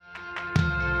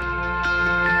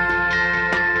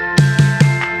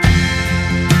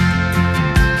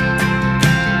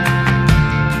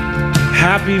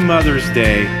Happy Mother's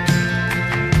Day.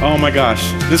 Oh my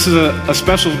gosh, this is a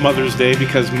special Mother's Day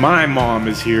because my mom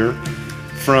is here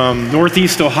from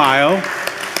Northeast Ohio.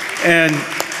 And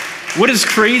what is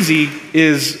crazy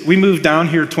is we moved down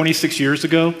here 26 years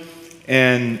ago,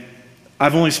 and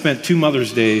I've only spent 2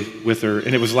 Mother's Day with her,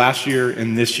 and it was last year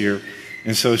and this year.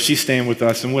 And so she's staying with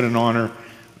us, and what an honor.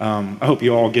 I hope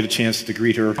you all get a chance to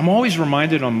greet her. I'm always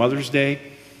reminded on Mother's Day,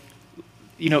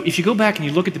 you know, if you go back and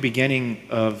you look at the beginning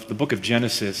of the book of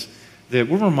Genesis, that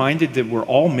we're reminded that we're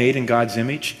all made in God's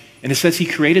image, and it says he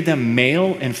created them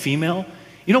male and female.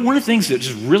 You know, one of the things that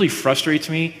just really frustrates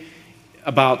me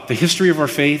about the history of our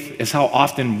faith is how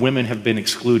often women have been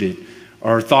excluded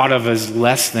or thought of as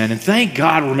less than. And thank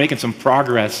God we're making some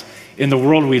progress in the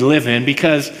world we live in,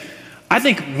 because I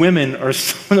think women are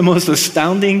some of the most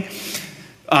astounding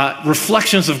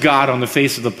reflections of God on the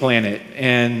face of the planet.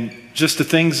 And just the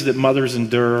things that mothers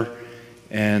endure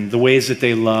and the ways that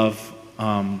they love,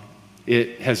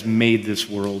 it has made this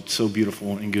world so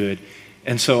beautiful and good.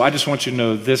 And so I just want you to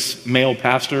know this male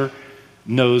pastor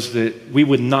knows that we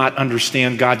would not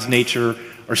understand God's nature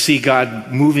or see God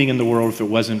moving in the world if it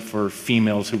wasn't for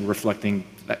females who were reflecting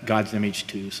God's image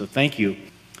too. So thank you.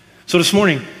 So this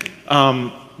morning,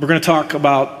 we're going to talk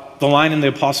about the line in the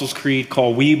Apostles' Creed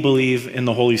called "We Believe in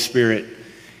the Holy Spirit."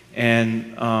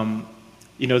 And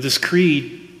you know, this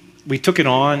creed, we took it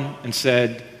on and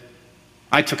said,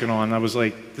 I took it on. I was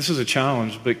like, this is a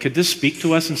challenge, but could this speak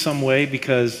to us in some way?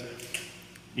 Because,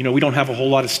 you know, we don't have a whole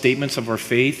lot of statements of our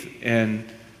faith, and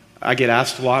I get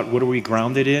asked a lot, what are we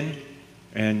grounded in?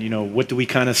 And, you know, what do we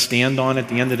kind of stand on at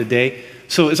the end of the day?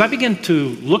 So as I begin to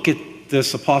look at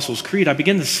this Apostles' Creed, I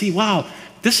begin to see, wow,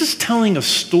 this is telling a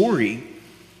story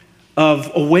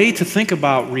of a way to think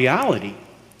about reality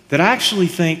that I actually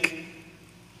think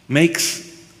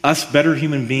makes us better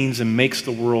human beings and makes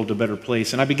the world a better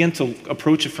place. And I begin to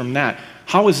approach it from that.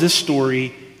 How is this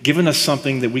story giving us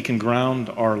something that we can ground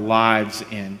our lives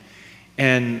in?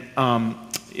 And,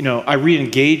 you know, I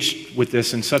re-engaged with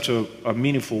this in such a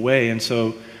meaningful way. And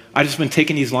so I've just been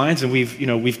taking these lines, and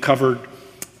we've covered,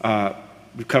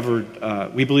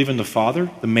 we believe in the Father,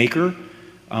 the Maker.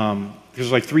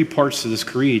 There's like 3 parts to this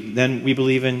creed. Then we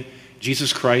believe in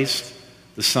Jesus Christ,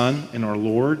 the Son, and our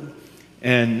Lord.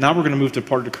 And now we're going to move to a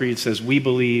part of the creed that says we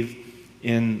believe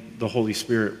in the Holy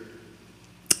Spirit.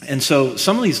 And so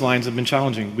some of these lines have been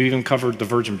challenging. We even covered the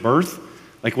virgin birth.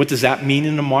 Like, what does that mean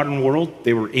in the modern world?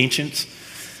 They were ancients,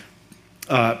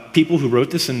 people who wrote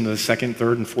this in the 2nd,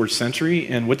 3rd, and 4th century.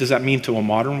 And what does that mean to a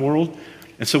modern world?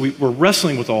 And so we're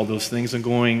wrestling with all those things and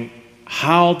going,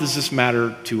 how does this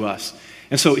matter to us?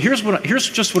 And so here's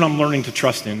just what I'm learning to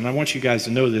trust in. And I want you guys to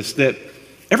know this, that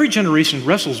every generation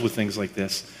wrestles with things like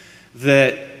this.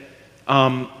 That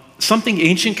something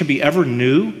ancient can be ever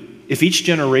new if each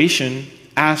generation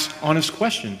asked honest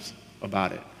questions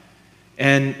about it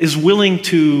and is willing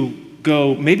to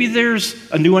go, maybe there's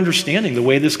a new understanding, the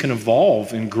way this can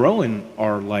evolve and grow in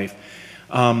our life.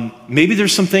 Maybe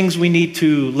there's some things we need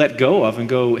to let go of and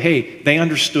go, hey, they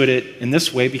understood it in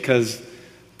this way because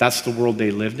that's the world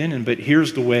they lived in, but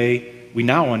here's the way we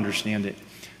now understand it.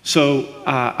 So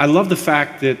I love the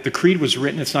fact that the creed was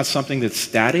written. It's not something that's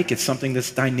static. It's something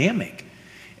that's dynamic.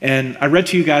 And I read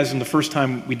to you guys in the first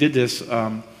time we did this,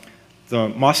 the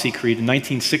Mossi Creed in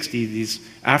 1960, these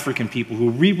African people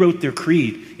who rewrote their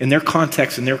creed in their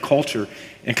context and their culture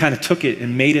and kind of took it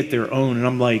and made it their own. And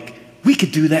I'm like, we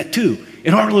could do that too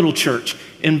in our little church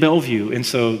in Bellevue. And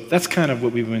so that's kind of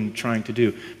what we've been trying to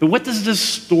do. But what does this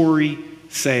story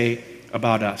say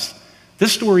about us?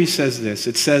 This story says this.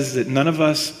 It says that none of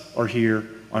us are here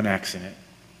on accident.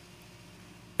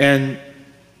 And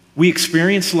we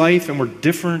experience life and we're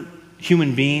different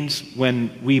human beings when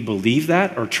we believe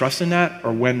that or trust in that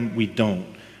or when we don't.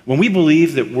 When we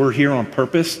believe that we're here on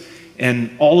purpose and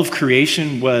all of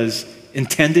creation was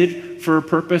intended for a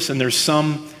purpose and there's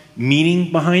some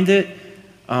meaning behind it,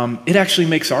 it actually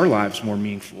makes our lives more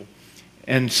meaningful.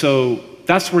 And so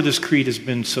that's where this creed has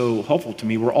been so helpful to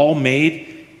me. We're all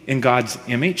made in God's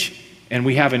image, and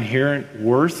we have inherent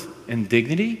worth and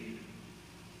dignity.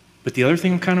 But the other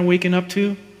thing I'm kind of waking up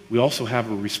to, we also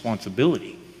have a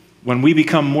responsibility. When we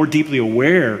become more deeply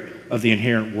aware of the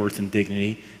inherent worth and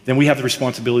dignity, then we have the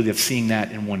responsibility of seeing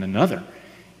that in one another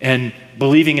and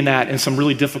believing in that in some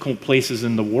really difficult places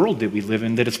in the world that we live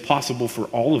in, that it's possible for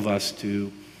all of us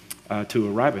to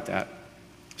arrive at that.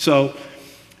 So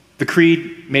the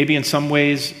creed maybe in some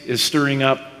ways is stirring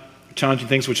up challenging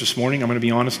things, which this morning I'm going to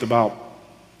be honest about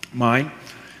mine.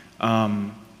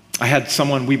 I had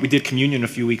someone, we did communion a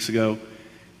few weeks ago,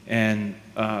 and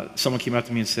someone came up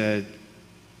to me and said,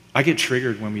 I get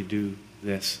triggered when we do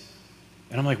this.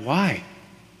 And I'm like, why?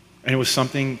 And it was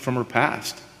something from her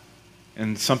past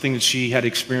and something that she had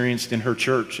experienced in her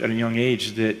church at a young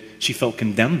age that she felt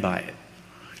condemned by it.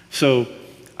 So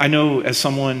I know as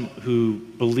someone who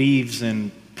believes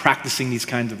in practicing these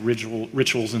kinds of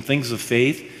rituals and things of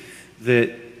faith,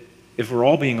 that if we're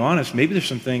all being honest, maybe there's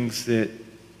some things that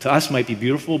to us might be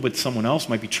beautiful, but someone else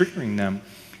might be triggering them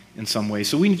in some way.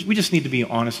 So we just need to be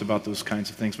honest about those kinds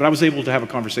of things. But I was able to have a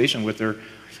conversation with her,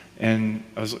 and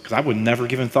because I would never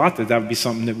given thought that would be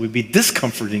something that would be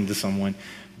discomforting to someone.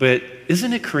 But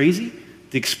isn't it crazy,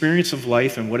 the experience of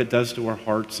life and what it does to our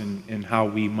hearts and how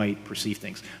we might perceive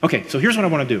things? Okay, so here's what I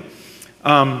want to do.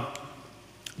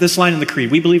 This line in the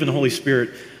creed, we believe in the Holy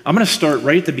Spirit. I'm going to start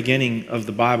right at the beginning of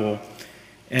the Bible,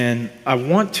 and I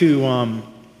want to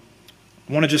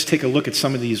just take a look at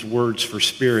some of these words for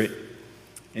spirit.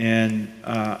 And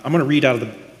I'm going to read out of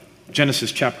the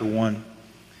Genesis chapter 1.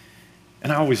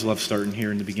 And I always love starting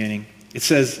here in the beginning. It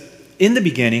says, "In the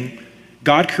beginning,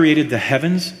 God created the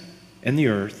heavens and the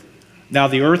earth. Now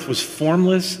the earth was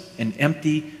formless and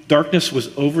empty. Darkness was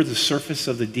over the surface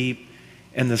of the deep,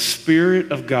 and the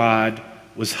Spirit of God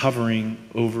was hovering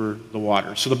over the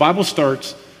water." So the Bible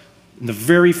starts in the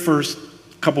very first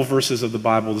couple verses of the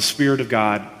Bible, the Spirit of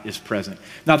God is present.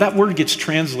 Now that word gets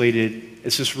translated,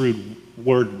 it's this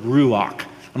word ruach.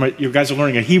 You guys are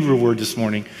learning a Hebrew word this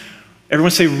morning.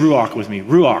 Everyone say ruach with me,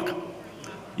 ruach.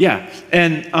 Yeah,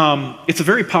 and it's a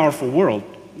very powerful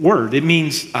word. It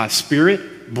means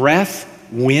spirit, breath,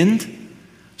 wind.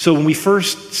 So when we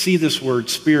first see this word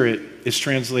spirit, it's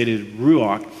translated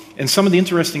ruach. And some of the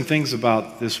interesting things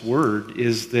about this word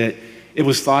is that it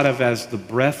was thought of as the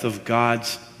breath of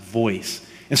God's voice.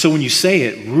 And so when you say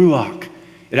it, ruach,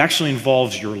 it actually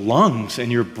involves your lungs and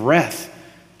your breath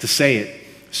to say it.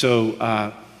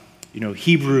 So,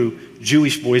 Hebrew,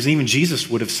 Jewish boys, even Jesus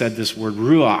would have said this word,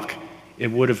 ruach. It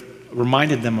would have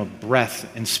reminded them of breath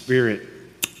and spirit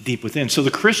deep within. So the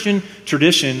Christian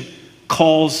tradition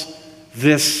calls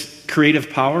this creative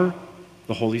power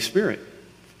the Holy Spirit.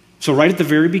 So right at the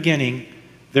very beginning,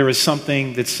 there is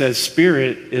something that says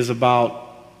spirit is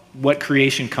about what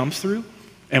creation comes through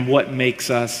and what makes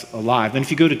us alive. Then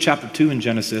if you go to chapter 2 in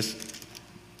Genesis,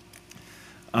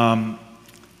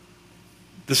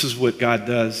 this is what God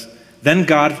does. Then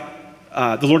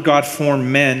the Lord God formed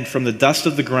man from the dust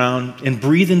of the ground and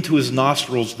breathed into his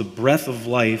nostrils the breath of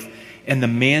life, and the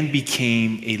man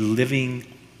became a living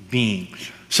being.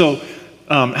 So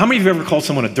how many of you have ever called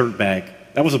someone a dirtbag?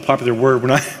 That was a popular word.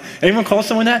 Anyone call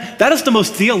someone that? That is the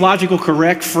most theological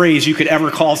correct phrase you could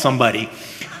ever call somebody.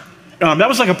 That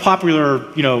was like a popular,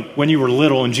 when you were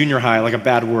little in junior high, like a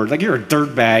bad word. Like, you're a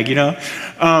dirtbag,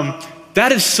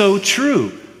 That is so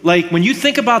true. Like, when you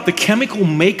think about the chemical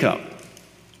makeup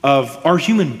of our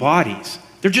human bodies,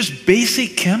 they're just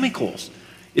basic chemicals.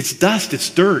 It's dust, it's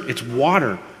dirt, it's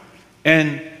water.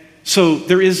 And so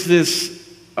there is this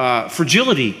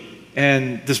fragility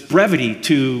and this brevity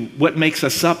to what makes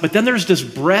us up. But then there's this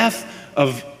breath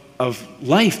of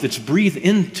life that's breathed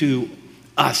into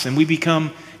us, and we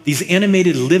become these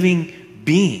animated living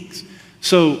beings.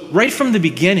 So right from the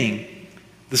beginning,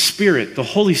 the Spirit, the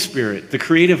Holy Spirit, the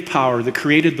creative power that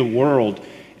created the world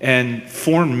and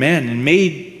formed men and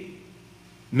made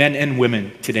men and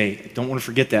women today. Don't want to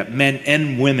forget that, men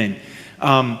and women.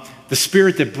 The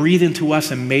Spirit that breathed into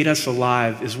us and made us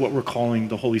alive is what we're calling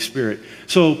the Holy Spirit.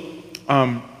 So,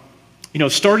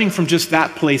 starting from just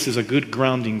that place is a good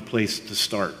grounding place to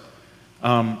start.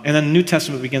 And then the New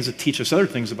Testament begins to teach us other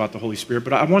things about the Holy Spirit,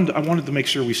 but I wanted to make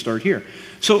sure we start here.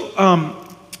 So,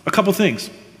 a couple things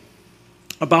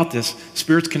about this.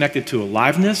 Spirit's connected to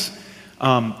aliveness.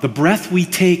 The breath we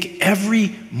take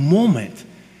every moment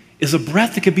is a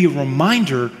breath that could be a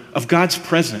reminder of God's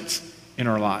presence in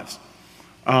our lives.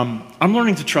 I'm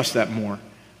learning to trust that more.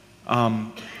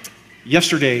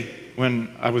 Yesterday,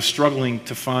 when I was struggling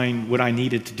to find what I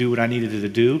needed to do, what I needed to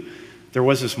do, there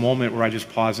was this moment where I just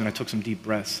paused and I took some deep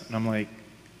breaths. And I'm like,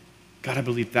 God, I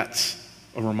believe that's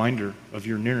a reminder of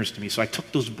your nearness to me. So I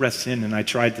took those breaths in and I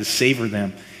tried to savor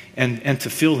them and to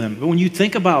feel them. But when you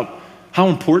think about how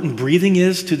important breathing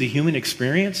is to the human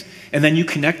experience, and then you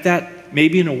connect that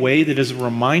maybe in a way that is a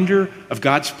reminder of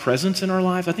God's presence in our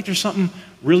lives, I think there's something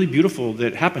really beautiful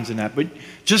that happens in that. But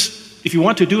just, if you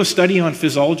want to do a study on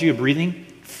physiology of breathing,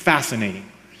 fascinating.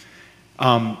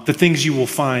 The things you will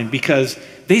find, because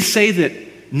they say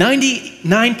that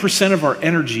 99% of our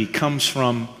energy comes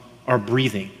from our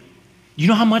breathing. You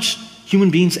know how much human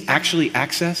beings actually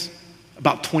access?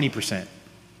 About 20%.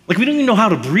 Like, we don't even know how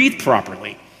to breathe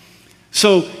properly.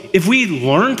 So if we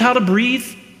learned how to breathe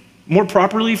more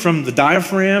properly from the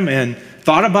diaphragm and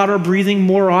thought about our breathing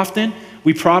more often,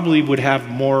 we probably would have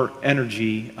more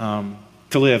energy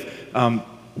to live.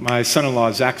 My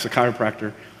son-in-law, Zach's a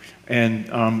chiropractor,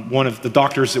 and one of the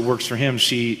doctors that works for him,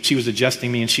 she was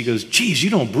adjusting me, and she goes, geez, you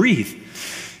don't breathe.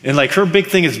 And like her big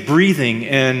thing is breathing,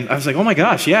 and I was like, oh my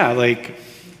gosh, yeah, like,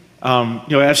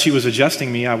 as she was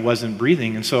adjusting me, I wasn't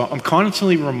breathing. And so I'm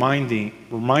constantly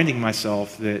reminding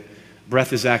myself that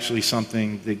breath is actually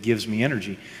something that gives me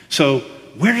energy. So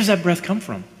where does that breath come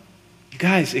from? You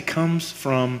guys, it comes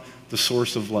from the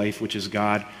source of life, which is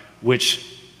God,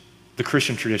 which the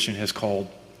Christian tradition has called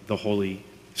the Holy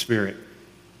Spirit.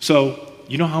 So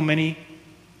you know how many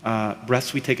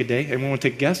breaths we take a day? Everyone want to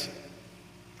take a guess?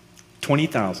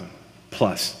 20,000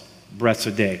 plus breaths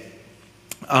a day.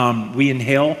 We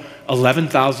inhale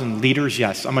 11,000 liters.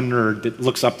 Yes, I'm a nerd that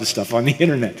looks up this stuff on the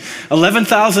internet.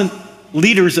 11,000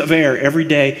 liters of air every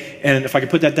day. And if I could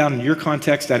put that down in your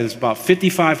context, that is about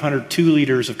 5,500 2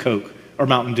 liters of Coke or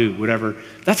Mountain Dew, whatever.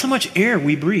 That's how much air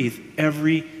we breathe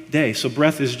every day. So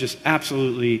breath is just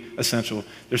absolutely essential.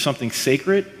 There's something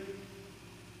sacred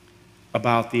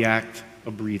about the act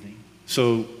of breathing.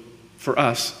 So for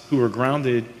us who are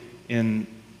grounded in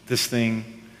this thing,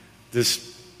 this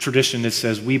tradition that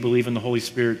says we believe in the Holy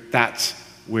Spirit, that's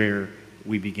where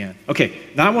we begin. Okay,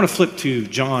 now I want to flip to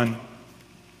John.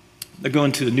 Go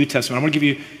into the New Testament. I want to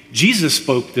give you, Jesus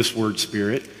spoke this word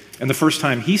Spirit, and the first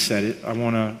time he said it, I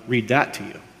want to read that to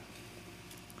you.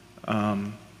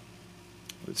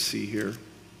 Let's see here.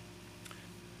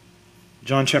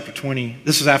 John chapter 20.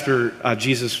 This is after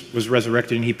Jesus was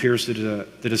resurrected and he appears to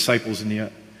the disciples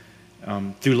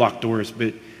through locked doors.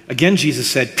 But again, Jesus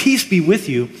said, peace be with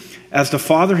you. As the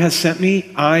Father has sent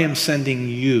me, I am sending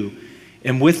you.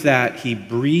 And with that, he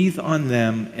breathed on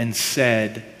them and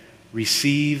said,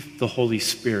 receive the Holy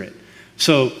Spirit.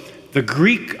 So the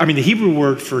Hebrew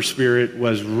word for spirit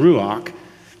was ruach.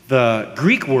 The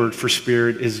Greek word for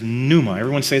spirit is pneuma.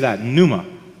 Everyone say that, pneuma.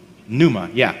 Pneuma,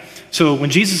 yeah. So when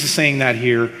Jesus is saying that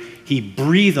here, he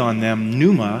breathed on them,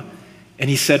 pneuma, and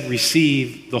he said,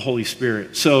 receive the Holy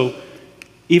Spirit. So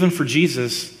even for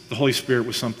Jesus, the Holy Spirit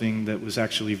was something that was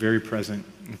actually very present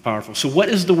and powerful. So what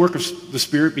is the work of the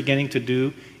Spirit beginning to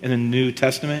do in the New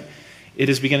Testament? It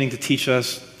is beginning to teach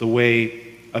us the way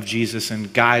of Jesus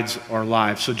and guides our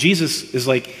lives. So Jesus is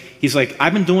he's like,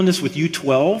 I've been doing this with you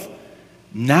 12.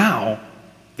 Now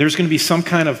there's going to be some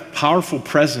kind of powerful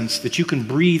presence that you can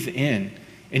breathe in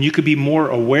and you could be more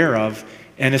aware of.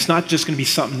 And it's not just going to be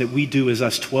something that we do as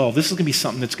us 12. This is going to be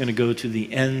something that's going to go to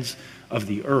the ends of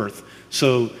the earth.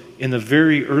 So in the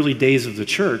very early days of the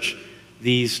church,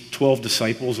 these 12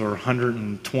 disciples, or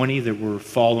 120 that were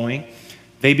following,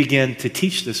 they began to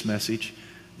teach this message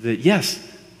that yes,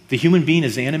 the human being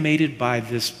is animated by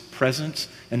this presence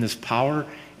and this power,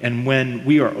 and when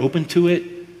we are open to it,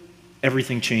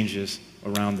 everything changes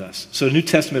around us. So the New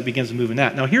Testament begins to move in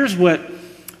that. Now here's what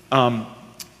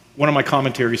one of my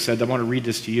commentaries said. I want to read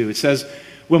this to you. It says,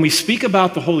 when we speak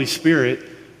about the Holy Spirit,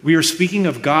 we are speaking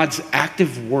of God's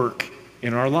active work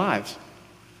in our lives,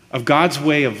 of God's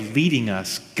way of leading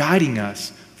us, guiding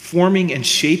us, forming and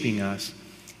shaping us.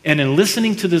 And in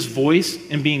listening to this voice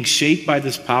and being shaped by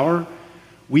this power,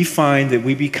 we find that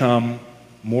we become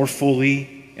more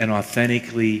fully and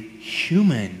authentically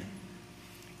human.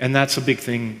 And that's a big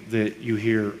thing that you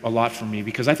hear a lot from me,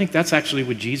 because I think that's actually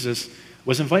what Jesus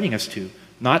was inviting us to.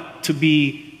 Not to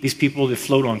be these people that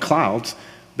float on clouds,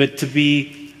 but to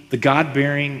be the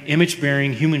God-bearing,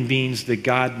 image-bearing human beings that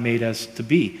God made us to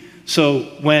be. So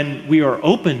when we are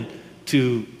open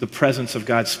to the presence of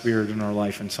God's Spirit in our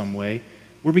life in some way,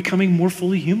 we're becoming more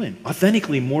fully human,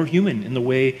 authentically more human in the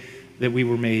way that we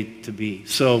were made to be.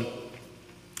 So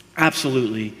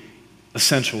absolutely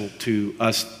essential to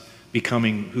us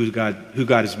becoming who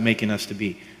God is making us to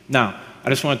be. Now, I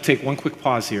just want to take one quick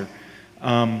pause here.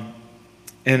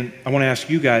 And I want to ask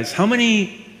you guys, how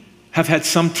many have had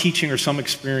some teaching or some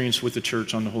experience with the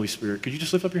church on the Holy Spirit? Could you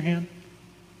just lift up your hand?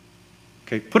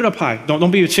 Okay, put it up high. Don't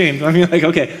be ashamed. I mean,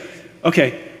 okay.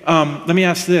 Let me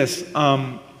ask this.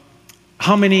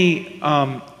 How many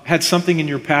had something in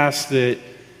your past that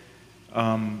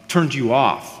turned you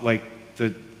off, like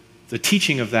the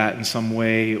teaching of that in some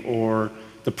way, or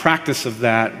the practice of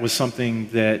that was something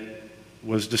that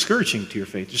was discouraging to your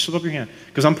faith? Just lift up your hand,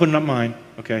 because I'm putting up mine.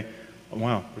 Okay. Oh,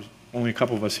 wow, there's only a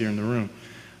couple of us here in the room.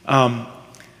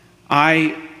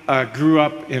 I grew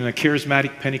up in a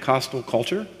charismatic Pentecostal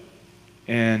culture,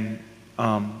 and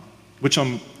which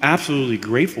I'm absolutely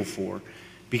grateful for,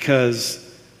 because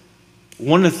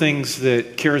one of the things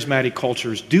that charismatic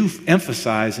cultures do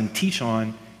emphasize and teach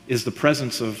on is the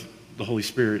presence of the Holy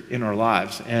Spirit in our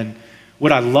lives. And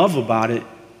what I love about it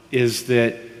is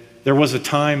that there was a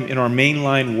time in our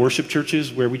mainline worship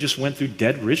churches where we just went through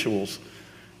dead rituals.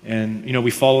 And,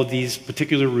 we followed these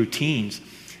particular routines.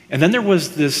 And then there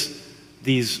was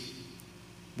these,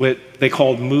 what they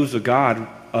called moves of God,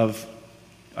 of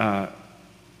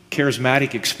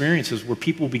charismatic experiences where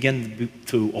people began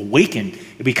to awaken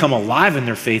and become alive in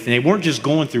their faith. And they weren't just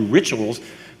going through rituals,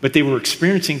 but they were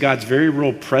experiencing God's very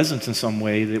real presence in some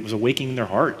way that was awakening their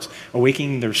hearts,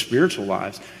 awakening their spiritual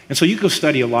lives. And so you go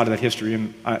study a lot of that history.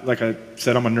 And like I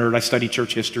said, I'm a nerd. I study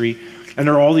church history. And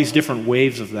there are all these different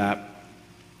waves of that.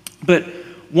 But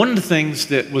one of the things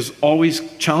that was always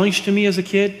challenged to me as a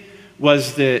kid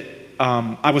was that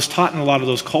I was taught in a lot of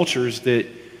those cultures that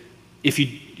if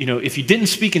you didn't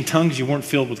speak in tongues, you weren't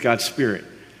filled with God's Spirit.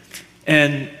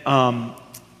 And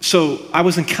so I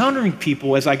was encountering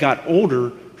people as I got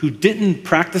older who didn't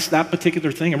practice that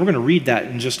particular thing, and we're going to read that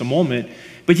in just a moment,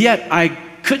 but yet I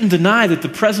couldn't deny that the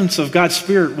presence of God's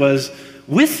Spirit was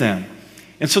with them.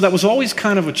 And so that was always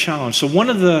kind of a challenge. So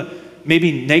one of the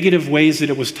maybe negative ways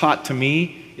that it was taught to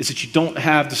me is that you don't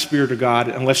have the Spirit of God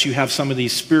unless you have some of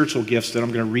these spiritual gifts that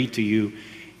I'm going to read to you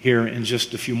here in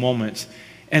just a few moments.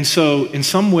 And so in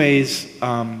some ways,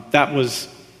 that was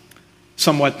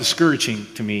somewhat discouraging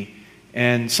to me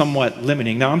and somewhat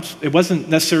limiting. Now, it wasn't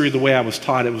necessarily the way I was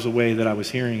taught, it was the way that I was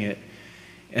hearing it.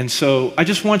 And so I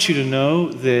just want you to know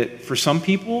that for some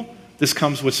people, this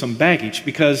comes with some baggage,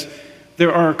 because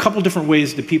there are a couple different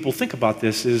ways that people think about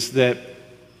this, is that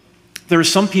there are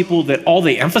some people that all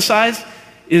they emphasize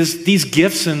is these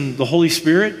gifts and the Holy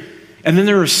Spirit, and then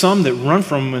there are some that run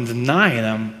from them and deny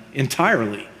them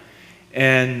entirely.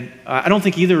 And I don't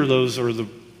think either of those are the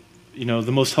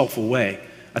most helpful way.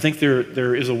 I think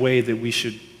there is a way that we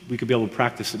could be able to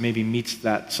practice that maybe meets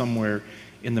that somewhere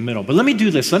in the middle. But let me do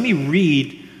this. Let me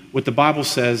read what the Bible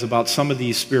says about some of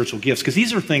these spiritual gifts, because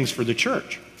these are things for the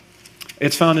church.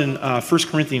 It's found in 1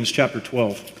 Corinthians chapter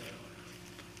 12.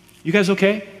 You guys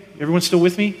okay? Everyone still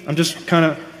with me? I'm just kind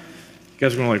of, you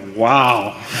guys are going like,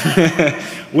 wow.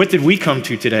 What did we come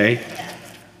to today?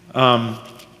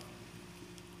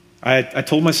 I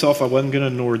told myself I wasn't going to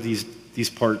ignore these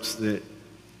parts that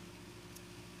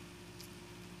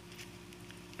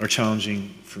are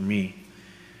challenging for me.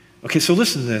 Okay, so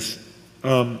listen to this.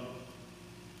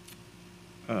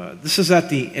 This is at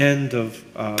the end of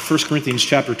 1 Corinthians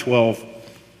chapter 12.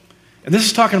 And this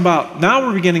is talking about, now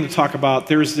we're beginning to talk about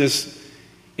there's this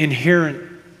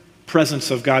inherent presence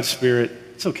of God's Spirit.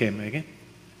 It's okay, Megan.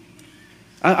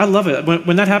 I love it.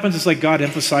 When that happens, it's like God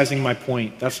emphasizing my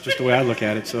point. That's just the way I look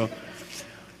at it. So,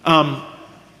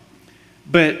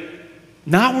 but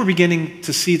now we're beginning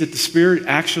to see that the Spirit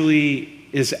actually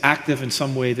is active in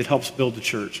some way that helps build the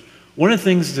church. One of the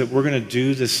things that we're going to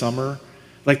do this summer,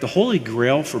 like the Holy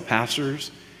Grail for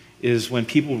pastors, is when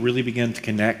people really begin to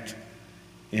connect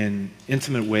in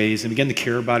intimate ways and begin to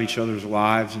care about each other's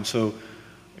lives. And so,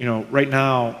 right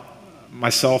now,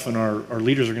 myself and our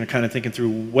leaders are going to kind of thinking through,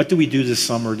 what do we do this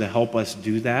summer to help us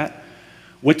do that?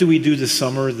 What do we do this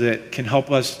summer that can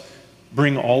help us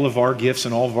bring all of our gifts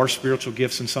and all of our spiritual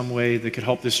gifts in some way that could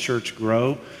help this church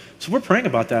grow? So we're praying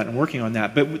about that and working on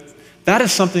that. But that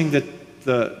is something that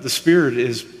the Spirit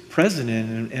is present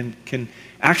in and can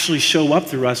actually show up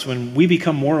through us when we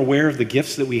become more aware of the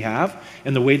gifts that we have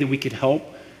and the way that we could help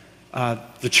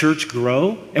the church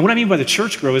grow. And what I mean by the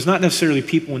church grow is not necessarily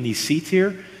people in these seats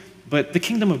here, but the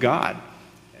kingdom of God.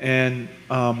 And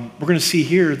we're going to see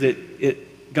here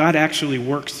that God actually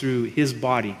works through his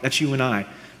body. That's you and I.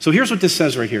 So here's what this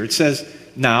says right here. It says,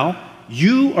 now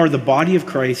you are the body of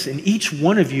Christ, and each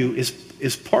one of you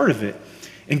is part of it.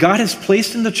 And God has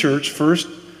placed in the church first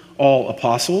all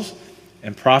apostles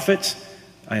and prophets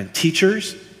and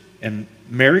teachers and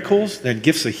miracles, then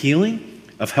gifts of healing,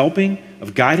 of helping,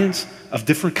 of guidance, of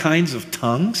different kinds of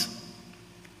tongues.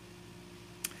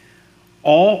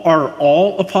 Are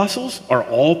all apostles? Are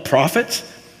all prophets?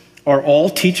 Are all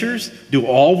teachers? Do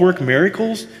all work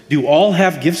miracles? Do all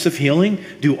have gifts of healing?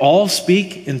 Do all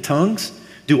speak in tongues?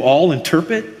 Do all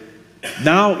interpret?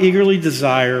 Now eagerly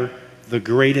desire the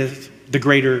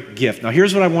greater gift. Now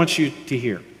here's what I want you to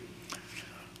hear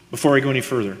before I go any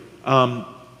further.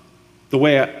 The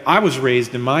way I was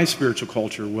raised in my spiritual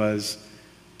culture was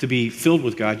to be filled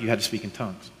with God, you had to speak in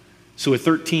tongues. So at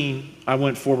 13, I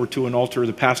went forward to an altar.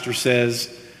 The pastor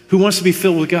says, who wants to be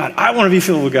filled with God? I want to be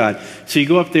filled with God. So you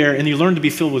go up there and you learn to be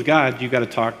filled with God. You got to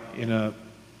talk in a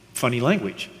funny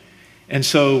language. And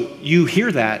so you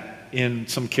hear that in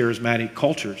some charismatic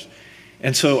cultures.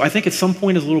 And so I think at some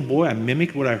point as a little boy, I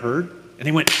mimicked what I heard. And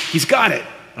they went, he's got it.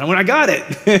 And I went, I got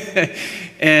it.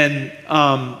 And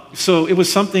so it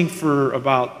was something for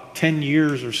about 10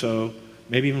 years or so,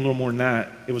 maybe even a little more than that.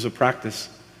 It was a practice.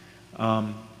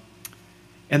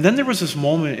 And then there was this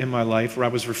moment in my life where I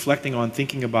was reflecting on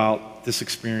thinking about this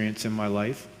experience in my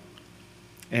life.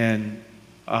 And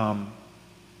I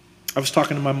was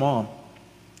talking to my mom.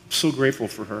 I'm so grateful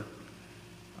for her.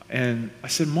 And I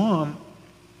said, Mom,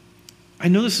 I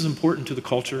know this is important to the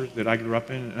culture that I grew up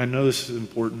in, and I know this is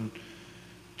important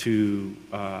to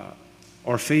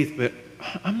our faith, but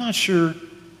I'm not sure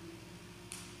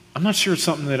it's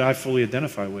something that I fully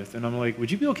identify with. And I'm like,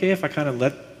 would you be okay if I kind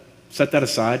of set that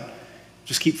aside,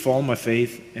 just keep following my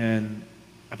faith? And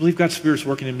I believe God's Spirit's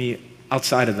working in me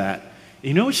outside of that. And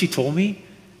you know what she told me?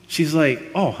 She's like,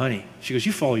 oh, honey, she goes,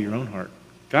 you follow your own heart.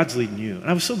 God's leading you. And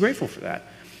I was so grateful for that.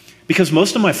 Because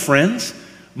most of my friends,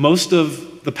 most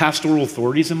of the pastoral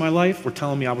authorities in my life were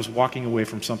telling me I was walking away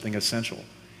from something essential.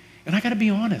 And I got to be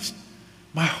honest,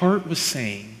 my heart was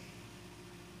saying,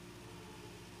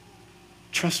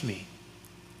 trust me.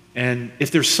 And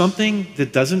if there's something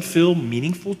that doesn't feel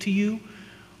meaningful to you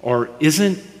or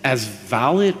isn't as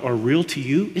valid or real to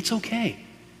you, it's okay.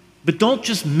 But don't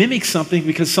just mimic something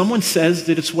because someone says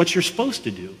that it's what you're supposed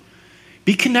to do.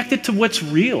 Be connected to what's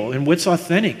real and what's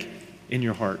authentic in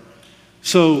your heart.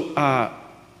 So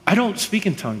I don't speak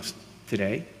in tongues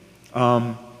today,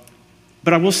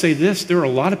 but I will say this. There are a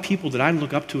lot of people that I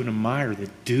look up to and admire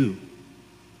that do.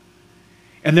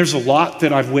 And there's a lot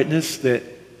that I've witnessed that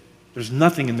there's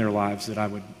nothing in their lives that I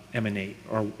would emanate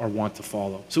or want to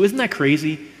follow. So isn't that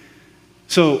crazy?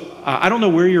 So I don't know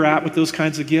where you're at with those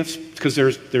kinds of gifts, because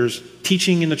there's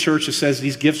teaching in the church that says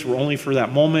these gifts were only for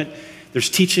that moment.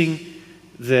 There's teaching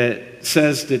that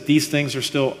says that these things are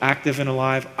still active and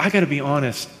alive. I got to be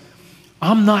honest,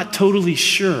 I'm not totally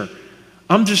sure.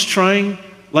 I'm just trying,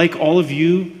 like all of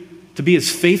you, to be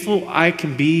as faithful I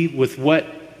can be with what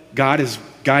God is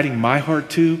guiding my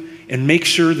heart to, and make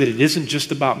sure that it isn't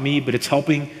just about me, but it's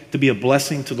helping to be a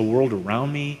blessing to the world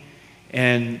around me.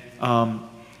 And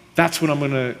that's what I'm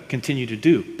going to continue to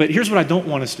do. But here's what I don't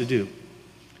want us to do.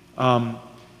 Can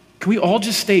we all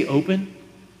just stay open?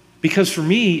 Because for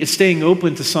me, it's staying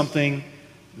open to something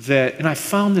that, and I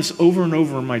found this over and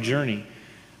over in my journey,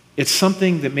 it's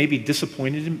something that maybe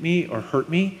disappointed me or hurt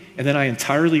me, and then I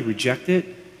entirely reject it.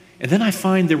 And then I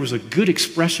find there was a good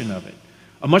expression of it,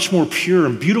 a much more pure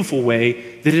and beautiful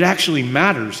way that it actually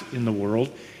matters in the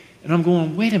world. And I'm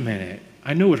going, wait a minute,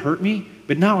 I know it hurt me,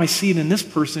 but now I see it in this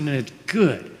person and it's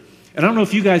good. And I don't know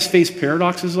if you guys face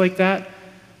paradoxes like that.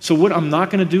 So what I'm not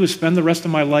going to do is spend the rest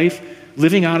of my life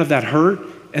living out of that hurt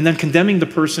and then condemning the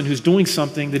person who's doing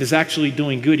something that is actually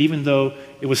doing good, even though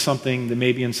it was something that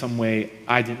maybe in some way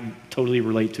I didn't totally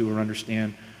relate to or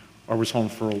understand or was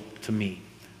harmful to me.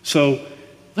 So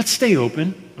let's stay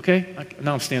open, okay?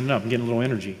 Now I'm standing up. I'm getting a little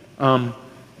energy.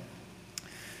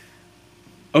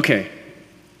 Okay.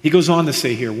 He goes on to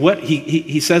say here, what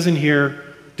he says in here,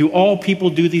 do all people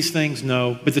do these things?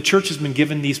 No. But the church has been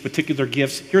given these particular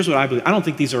gifts. Here's what I believe. I don't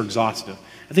think these are exhaustive.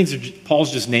 I think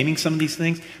Paul's just naming some of these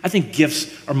things. I think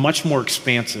gifts are much more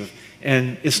expansive.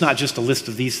 And it's not just a list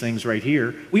of these things right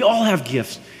here. We all have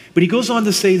gifts. But he goes on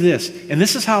to say this, and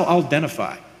this is how I'll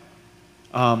identify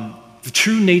the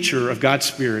true nature of God's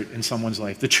Spirit in someone's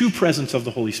life, the true presence of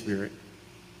the Holy Spirit.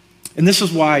 And this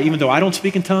is why, even though I don't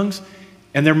speak in tongues,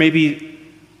 and there may be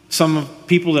some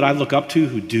people that I look up to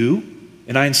who do,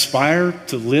 and I inspire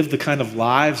to live the kind of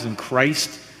lives in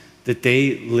Christ that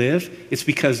they live, it's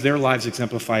because their lives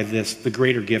exemplify this, the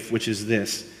greater gift, which is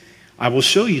this. I will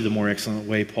show you the more excellent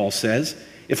way, Paul says.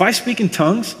 If I speak in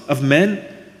tongues of men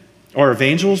or of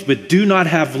angels, but do not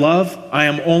have love, I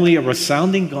am only a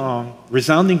resounding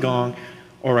gong,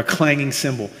 or a clanging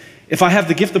cymbal. If I have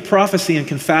the gift of prophecy and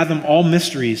can fathom all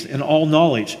mysteries and all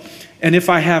knowledge, and if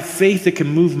I have faith that can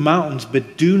move mountains,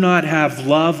 but do not have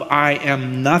love, I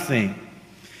am nothing.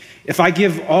 If I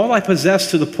give all I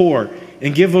possess to the poor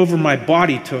and give over my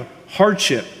body to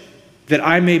hardship that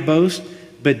I may boast,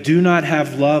 but do not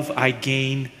have love, I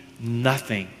gain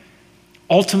nothing.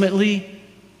 Ultimately,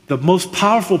 the most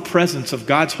powerful presence of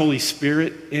God's Holy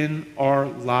Spirit in our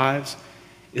lives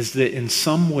is that in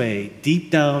some way, deep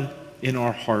down in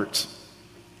our hearts,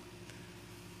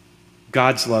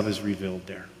 God's love is revealed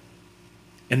there.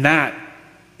 And that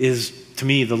is, to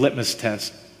me, the litmus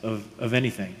test of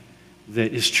anything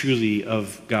that is truly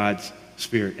of God's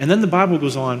Spirit. And then the Bible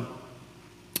goes on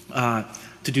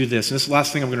to do this. And this is the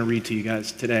last thing I'm going to read to you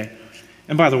guys today.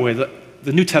 And by the way,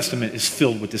 the New Testament is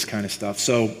filled with this kind of stuff.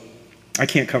 So I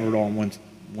can't cover it all in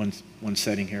one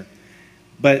setting here.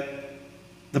 But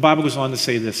the Bible goes on to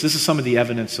say this. This is some of the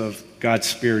evidence of God's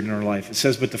Spirit in our life. It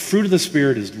says, but the fruit of the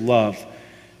Spirit is love,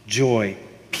 joy,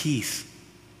 peace,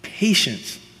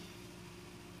 patience,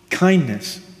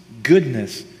 kindness,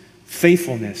 goodness,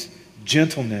 faithfulness,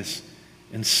 gentleness,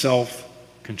 and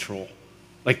self-control.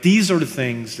 Like, these are the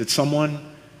things that someone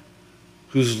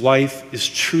whose life is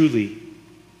truly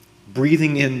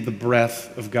breathing in the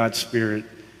breath of God's Spirit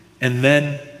and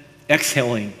then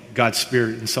exhaling God's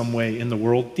Spirit in some way in the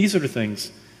world, these are the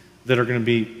things that are going to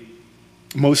be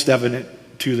most evident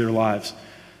to their lives.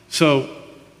 So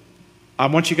I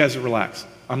want you guys to relax.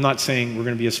 I'm not saying we're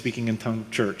going to be a speaking in tongue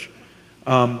church,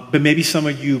 but maybe some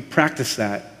of you practice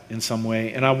that in some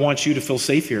way, and I want you to feel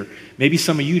safe here. Maybe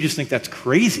some of you just think that's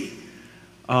crazy.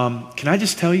 Can I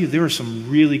just tell you, there are some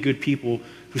really good people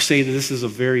who say that this is a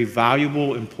very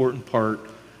valuable, important part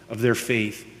of their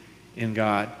faith in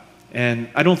God. And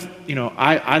I don't,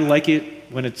 I like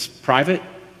it when it's private,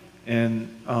 and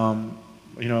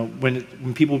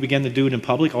when people begin to do it in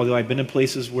public, although I've been in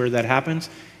places where that happens,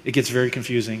 it gets very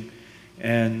confusing.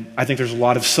 And I think there's a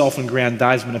lot of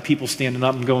self-aggrandizement of people standing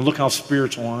up and going, look how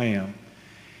spiritual I am.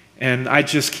 And I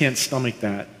just can't stomach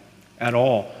that at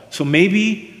all. So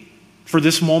maybe for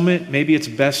this moment, maybe it's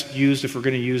best used if we're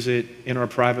going to use it in our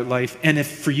private life. And if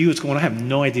for you it's going, I have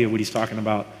no idea what he's talking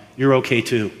about, you're okay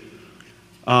too.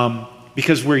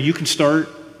 Because where you can start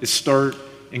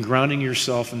in grounding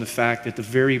yourself in the fact that the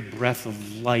very breath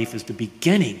of life is the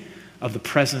beginning of the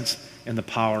presence and the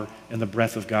power and the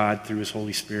breath of God through his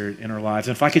Holy Spirit in our lives.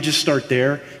 And if I could just start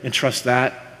there and trust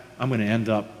that, I'm going to end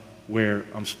up where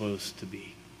I'm supposed to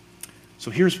be. So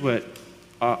here's what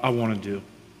I want to do.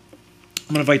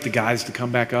 I'm going to invite the guys to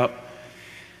come back up.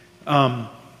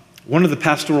 One of the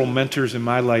pastoral mentors in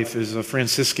my life is a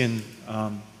Franciscan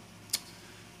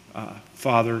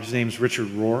father. His name's Richard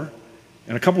Rohr.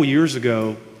 And a couple years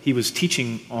ago, he was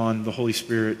teaching on the Holy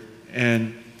Spirit.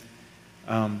 And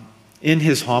in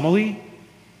his homily,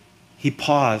 he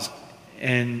paused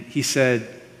and he said,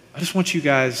 I just want you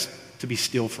guys to be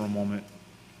still for a moment.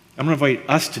 I'm going to invite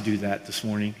us to do that this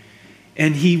morning.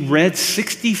 And he read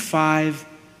 65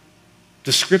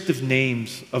 descriptive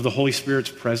names of the Holy Spirit's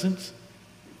presence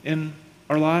in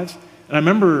our lives. And I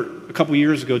remember a couple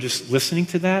years ago just listening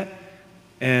to that,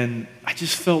 and I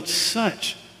just felt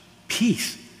such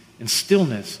peace and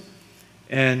stillness.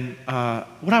 And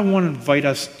what I want to invite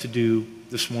us to do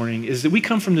this morning is that we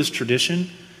come from this tradition.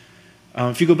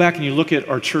 If you go back and you look at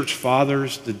our church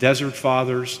fathers, the desert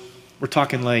fathers, we're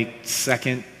talking like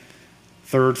 2nd,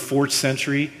 3rd, 4th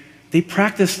century. They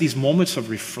practiced these moments of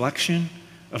reflection,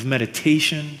 of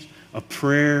meditation, of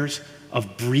prayers,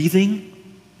 of breathing.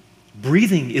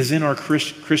 Breathing is in our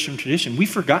Christian tradition. We've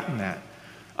forgotten that.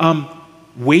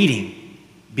 Waiting,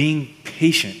 being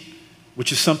patient,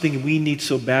 which is something we need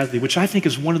so badly, which I think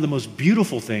is one of the most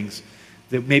beautiful things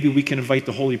that maybe we can invite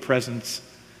the Holy Spirit's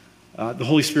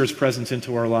presence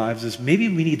into our lives, is maybe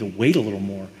we need to wait a little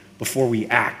more before we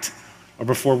act or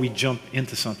before we jump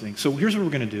into something. So here's what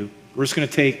we're going to do. We're just going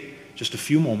to take just a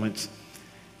few moments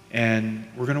and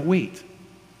we're going to wait.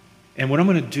 And what I'm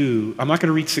going to do, I'm not going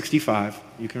to read 65,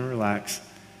 you can relax,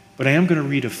 but I am going to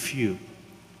read a few.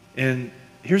 And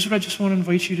here's what I just want to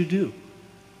invite you to do.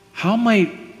 How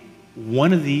might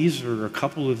one of these or a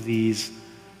couple of these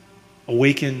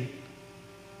awaken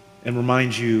and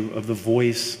remind you of the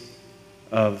voice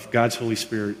of God's Holy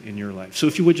Spirit in your life? So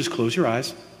if you would just close your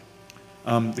eyes.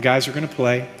 The guys are going to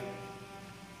play.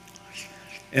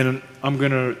 And I'm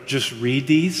going to just read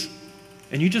these,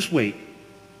 and you just wait.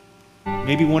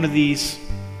 Maybe one of these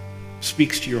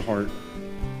speaks to your heart.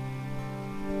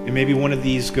 And maybe one of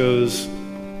these goes,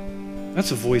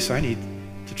 that's a voice I need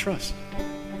to trust.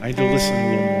 I need to listen a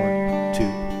little more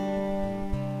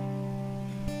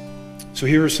to. So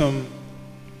here are some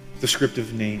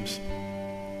descriptive names.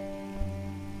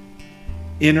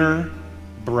 Inner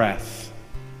breath.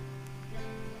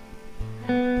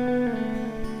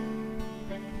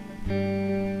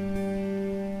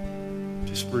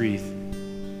 Just breathe.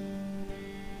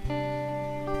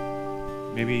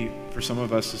 Maybe for some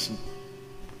of us,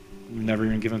 we've never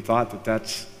even given thought that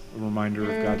that's a reminder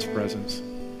of God's presence.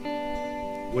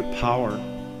 What power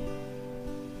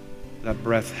that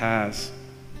breath has.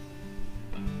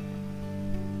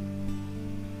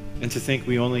 And to think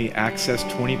we only access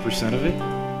 20% of it.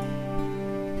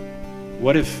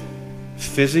 What if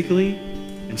physically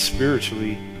and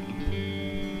spiritually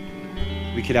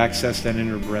we could access that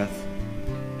inner breath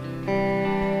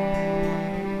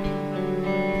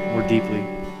more deeply?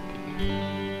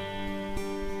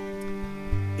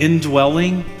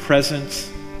 Indwelling presence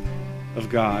of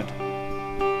God.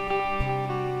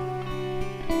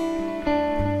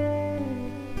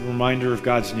 A reminder of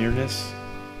God's nearness.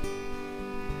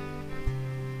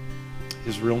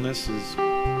 His realness is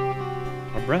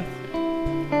our breath.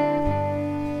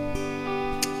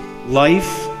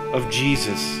 Life of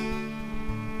Jesus.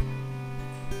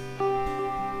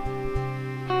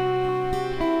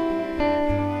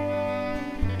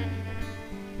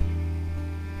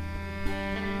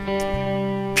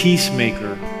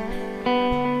 peacemaker.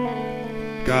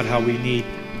 God, how we need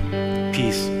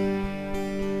peace.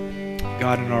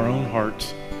 God, in our own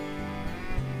hearts,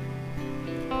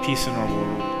 peace in our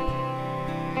world.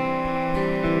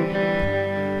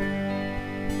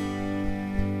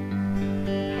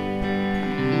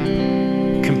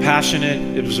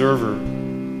 Compassionate observer.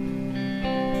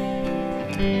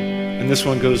 And this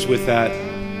one goes with that,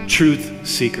 truth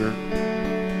seeker.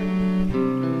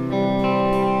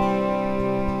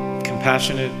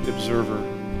 Compassionate observer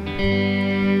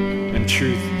and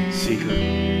truth seeker.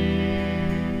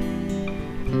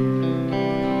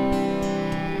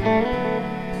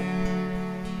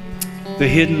 The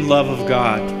hidden love of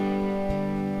God.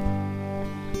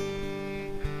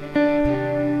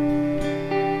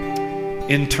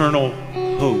 Internal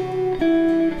hope.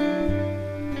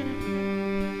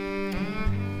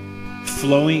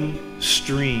 Flowing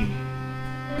stream.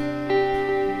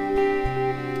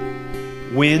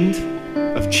 Wind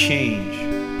of change.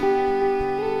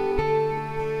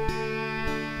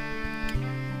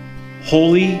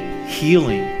 Holy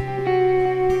healing.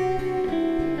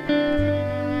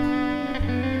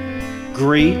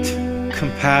 Great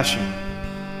compassion.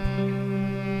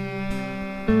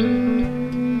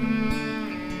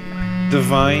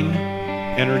 Divine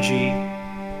energy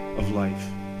of life.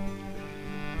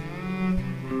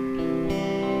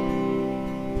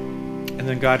 And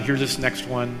then God, hear this next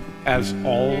one as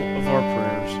all of our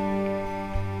prayers.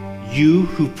 You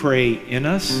who pray in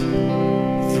us,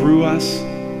 through us,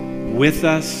 with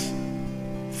us,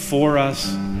 for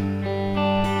us,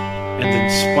 and in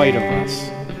spite of us.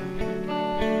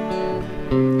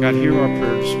 God, hear our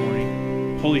prayer this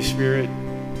morning. Holy Spirit,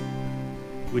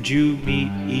 would you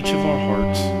meet each of our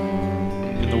hearts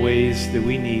in the ways that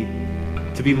we need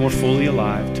to be more fully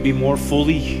alive, to be more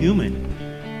fully human,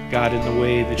 God, in the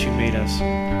way that you made us.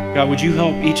 God, would you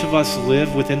help each of us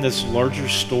live within this larger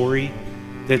story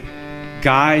that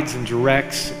guides and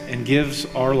directs and gives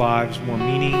our lives more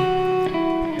meaning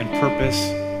and purpose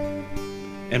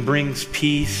and brings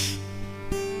peace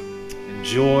and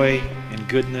joy and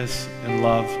goodness and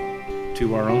love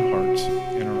to our own hearts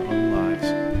and our own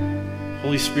lives.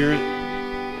 Holy Spirit,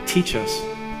 teach us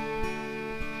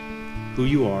who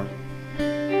you are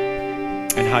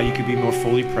and how you can be more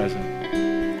fully present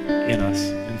in us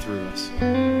and through us.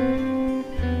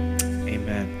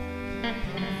 Amen.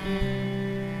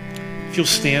 If you'll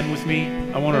stand with me,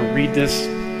 I want to read this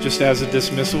just as a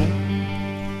dismissal.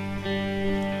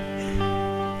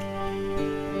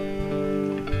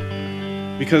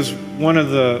 Because one of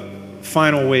the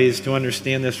final ways to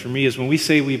understand this for me is when we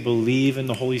say we believe in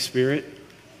the Holy Spirit,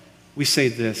 we say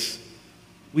this: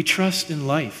 we trust in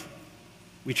life.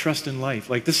 We trust in life.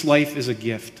 Like, this life is a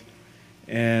gift.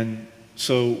 And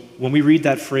so when we read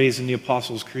that phrase in the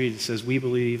Apostles' Creed, it says we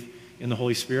believe in the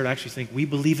Holy Spirit, I actually think we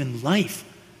believe in life.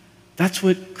 That's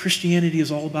what Christianity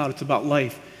is all about. It's about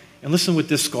life. And listen to what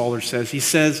this scholar says. He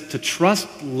says to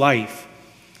trust life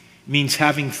means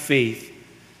having faith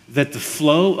that the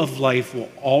flow of life will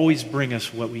always bring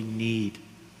us what we need,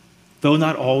 though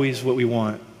not always what we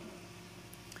want.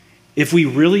 If we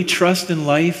really trust in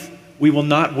life, we will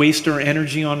not waste our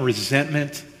energy on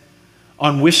resentment,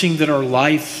 on wishing that our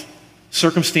life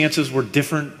circumstances were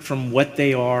different from what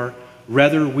they are.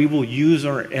 Rather, we will use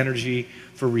our energy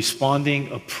for responding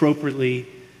appropriately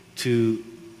to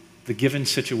the given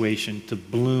situation to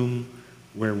bloom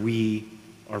where we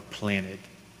are planted.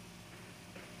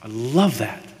 I love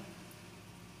that.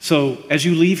 So as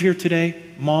you leave here today,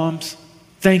 moms,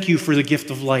 thank you for the gift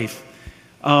of life.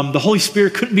 The Holy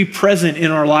Spirit couldn't be present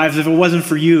in our lives if it wasn't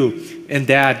for you and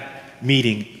Dad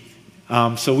meeting.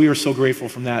 So we are so grateful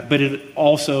from that. But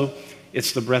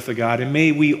it's the breath of God. And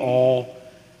may we all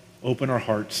open our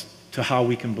hearts to how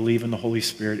we can believe in the Holy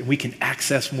Spirit and we can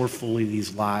access more fully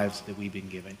these lives that we've been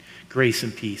given. Grace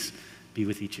and peace be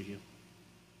with each of you.